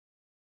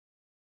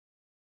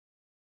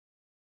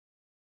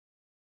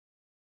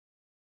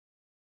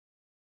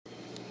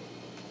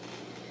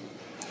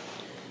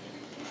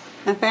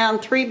I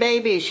found 3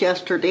 babies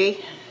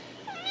yesterday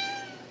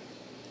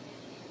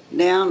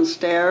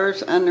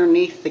downstairs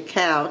underneath the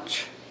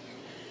couch,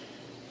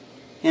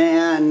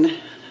 and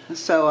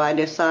so I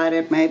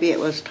decided maybe it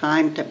was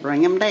time to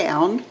bring them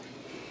down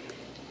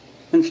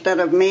instead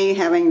of me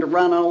having to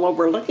run all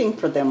over looking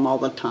for them all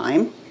the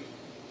time.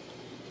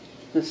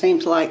 It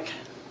seems like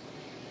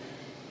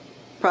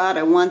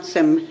Prada wants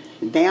them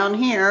down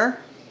here,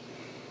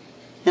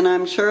 and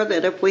I'm sure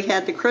that if we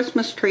had the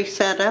Christmas tree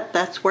set up,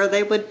 that's where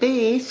they would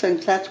be,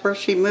 since that's where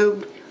she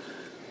moved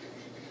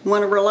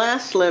one of her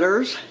last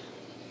litters.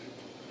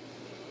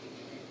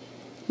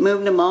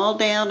 Moved them all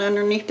down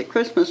underneath the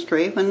Christmas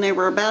tree when they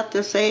were about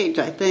this age,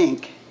 I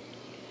think.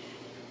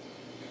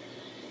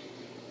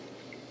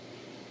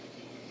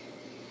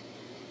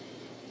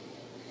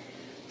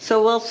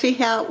 So we'll see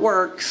how it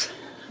works.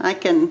 I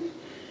can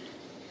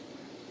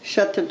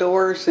shut the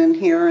doors in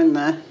here in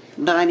the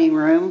dining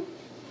room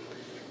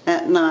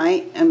at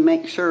night and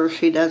make sure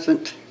she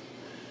doesn't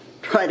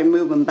try to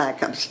move them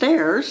back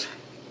upstairs.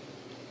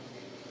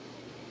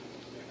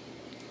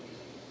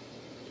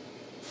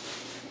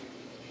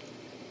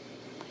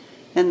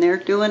 And they're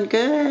doing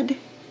good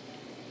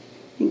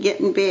and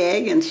getting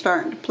big and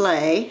starting to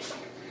play.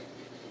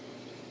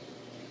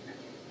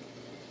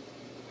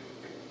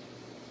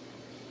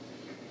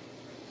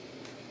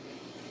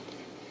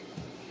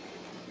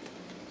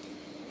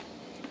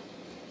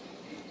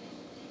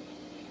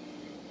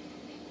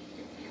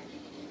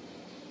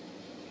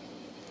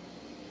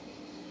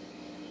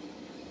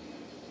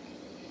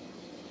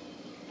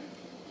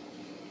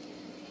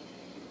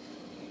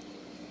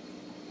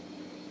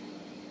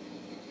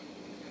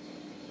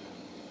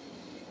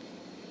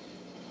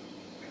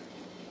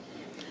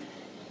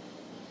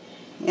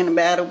 In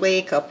about a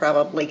week, I'll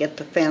probably get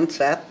the fence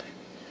up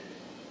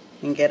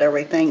and get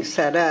everything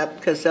set up,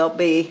 because they'll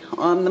be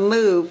on the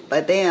move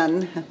by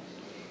then.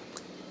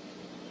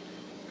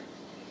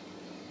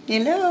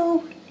 You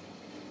know,